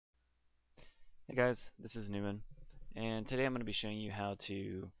Hey guys, this is Newman, and today I'm going to be showing you how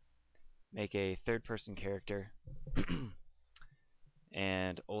to make a third-person character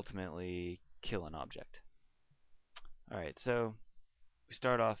and ultimately kill an object. Alright, so we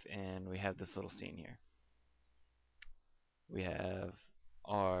start off and we have this little scene here. We have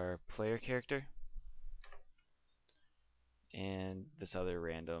our player character and this other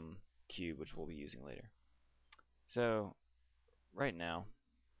random cube which we'll be using later. So right now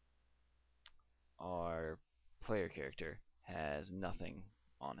our player character has nothing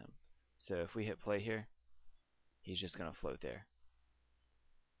on him. So if we hit play here, he's just going to float there.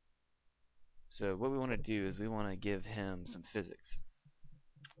 So what we want to do is we want to give him some physics.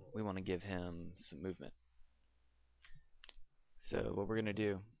 We want to give him some movement. So what we're going to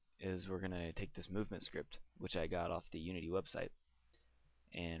do is we're going to take this movement script, which I got off the Unity website,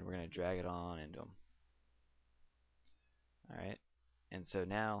 and we're going to drag it on into him. Alright, and so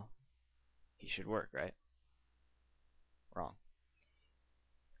now he should work, right? Wrong.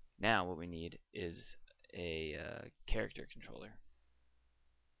 Now what we need is a character controller.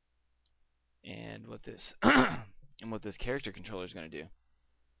 And what this character controller is going to do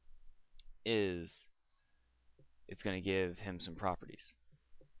is it's going to give him some properties.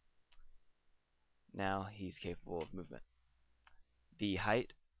 Now he's capable of movement. The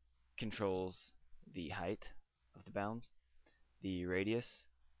height controls the height of the bounds. The radius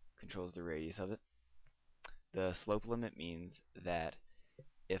controls the radius of it. The slope limit means that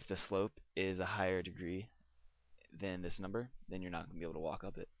if the slope is a higher degree than this number, then you're not going to be able to walk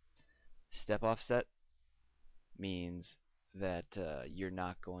up it. Step offset means that you're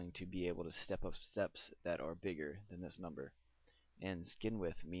not going to be able to step up steps that are bigger than this number. And skin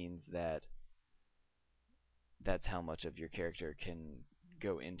width means that that's how much of your character can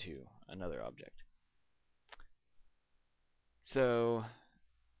go into another object. So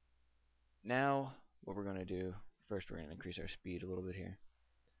now what we're going to do, first we're going to increase our speed a little bit here,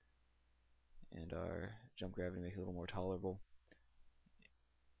 and our jump gravity make it a little more tolerable,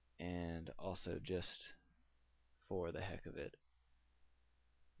 and also just for the heck of it,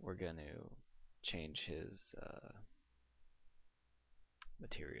 we're going to change his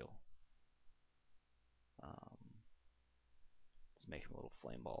material. Let's make him a little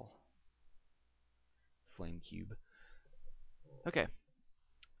flame ball, flame cube. Okay,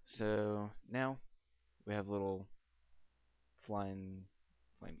 so now we have a little flying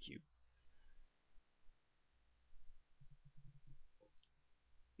flame cube.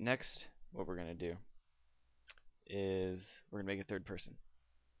 Next, what we're going to do is we're going to make a third person.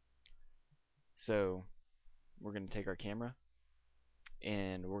 So we're going to take our camera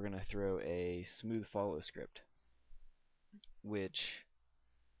and we're going to throw a smooth follow script, which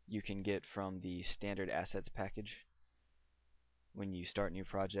you can get from the standard assets package. When you start a new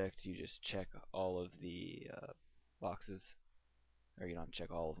project, you just check all of the boxes, or you don't check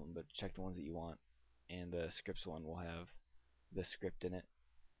all of them, but check the ones that you want, and the scripts one will have the script in it.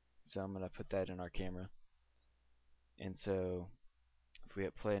 So I'm going to put that in our camera, and so if we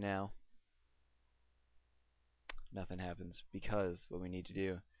hit play now, nothing happens, because what we need to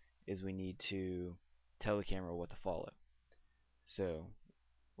do is we need to tell the camera what to follow. So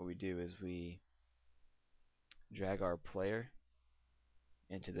what we do is we drag our player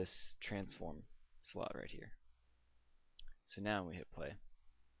into this transform slot right here. So now when we hit play,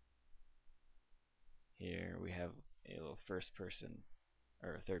 here we have a little first person,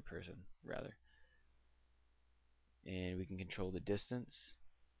 or a third person rather, and we can control the distance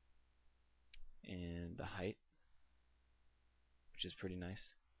and the height, which is pretty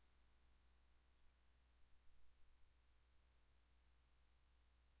nice.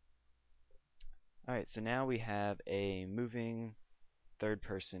 Alright, so now we have a moving third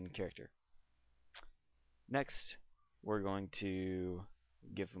person character. Next, we're going to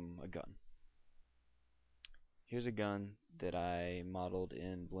give him a gun. Here's a gun that I modeled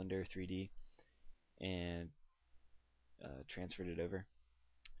in Blender 3D and transferred it over.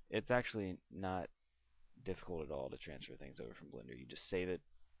 It's actually not difficult at all to transfer things over from Blender. You just save it,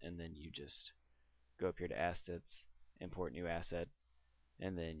 and then you just go up here to Assets, Import New Asset,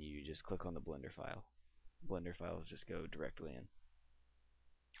 and then you just click on the Blender file. Blender files just go directly in.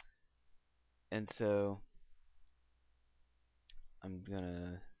 And so I'm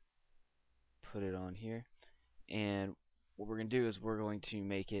gonna put it on here, and what we're gonna do is we're going to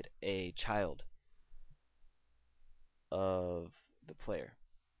make it a child of the player.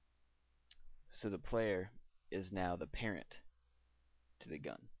 So the player is now the parent to the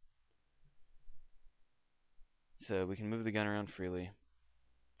gun. So we can move the gun around freely,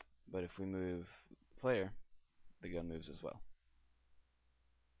 but if we move the player, the gun moves as well.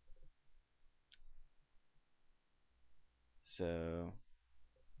 so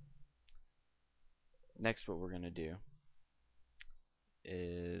next what we're going to do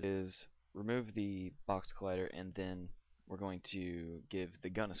is remove the box collider, and then we're going to give the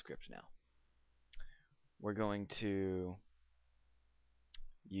gun a script now. We're going to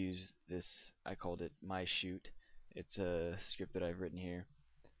use this, I called it my shoot. It's a script that I've written here.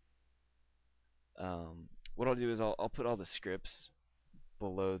 What I'll do is I'll put all the scripts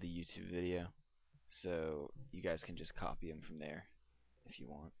below the YouTube video, so you guys can just copy them from there if you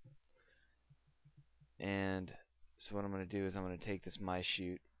want. And so what I'm going to do is I'm going to take this my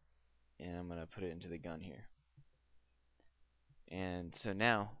shoot and I'm going to put it into the gun here. And so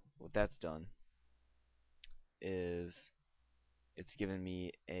now what that's done is it's given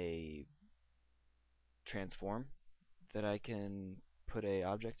me a transform that I can put a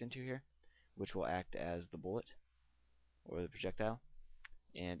object into here, which will act as the bullet or the projectile,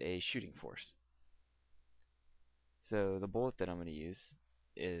 and a shooting force. So the bullet that I'm going to use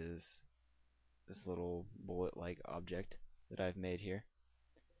is this little bullet-like object that I've made here.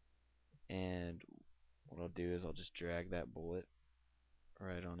 And what I'll do is I'll just drag that bullet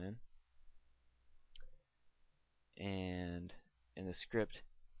right on in. And in the script,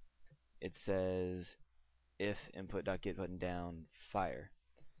 it says if Input.GetButton down fire.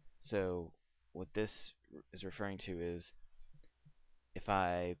 So what this is referring to is if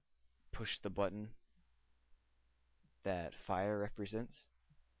I push the button that fire represents,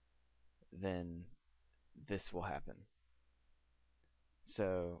 then this will happen.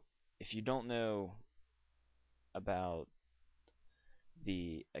 So if you don't know about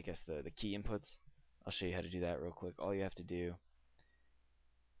the key inputs, I'll show you how to do that real quick. All you have to do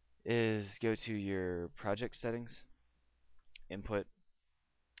is go to your project settings, input,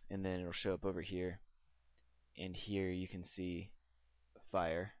 and then it'll show up over here. And here you can see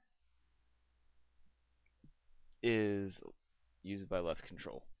fire is used by left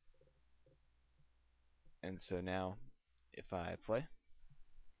control. And so now if I play,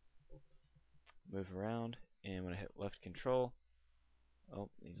 move around, and when I hit left control, oh,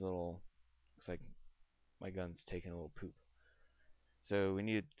 these little, looks like my gun's taking a little poop. So we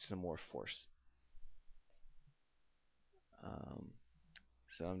need some more force.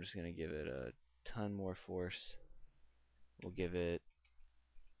 So I'm just going to give it a ton more force. We'll give it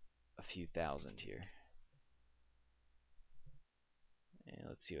a few thousand here. And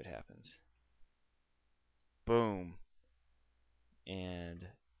let's see what happens. Boom. And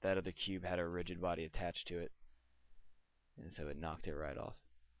that other cube had a rigid body attached to it, and so it knocked it right off.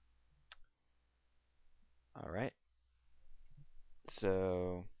 Alright.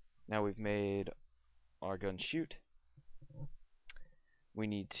 So now we've made our gun shoot. We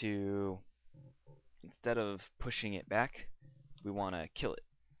need to, instead of pushing it back, we want to kill it.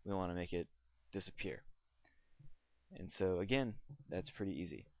 We want to make it disappear. And so again, that's pretty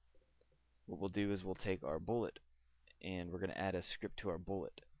easy. What we'll do is we'll take our bullet and we're going to add a script to our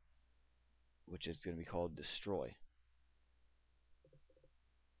bullet, which is going to be called destroy.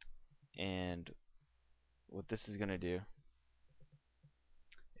 And what this is going to do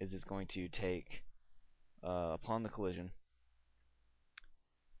is it's going to take, upon the collision,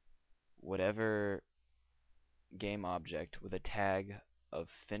 whatever game object with a tag of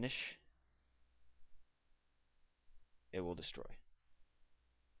finish, it will destroy.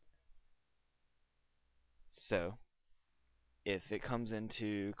 So if it comes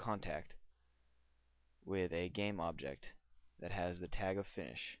into contact with a game object that has the tag of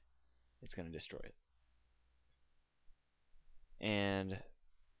finish, it's going to destroy it. And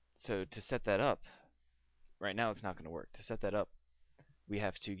so to set that up, right now it's not going to work. To set that up, we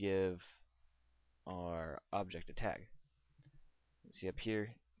have to give our object a tag. See up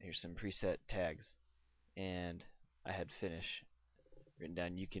here, here's some preset tags, and I had finish written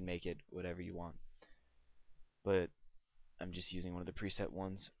down. You can make it whatever you want, but I'm just using one of the preset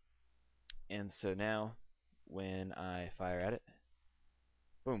ones. And so now when I fire at it,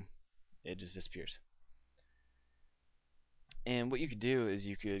 boom, it just disappears. And what you could do is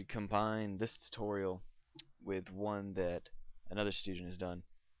you could combine this tutorial with one that another student has done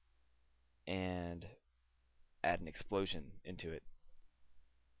and add an explosion into it.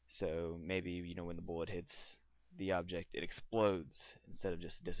 So maybe, when the bullet hits the object, it explodes instead of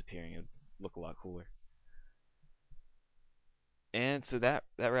just disappearing. It would look a lot cooler. And so that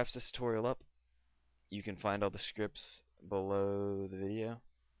wraps this tutorial up. You can find all the scripts below the video.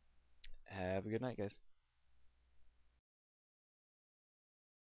 Have a good night, guys.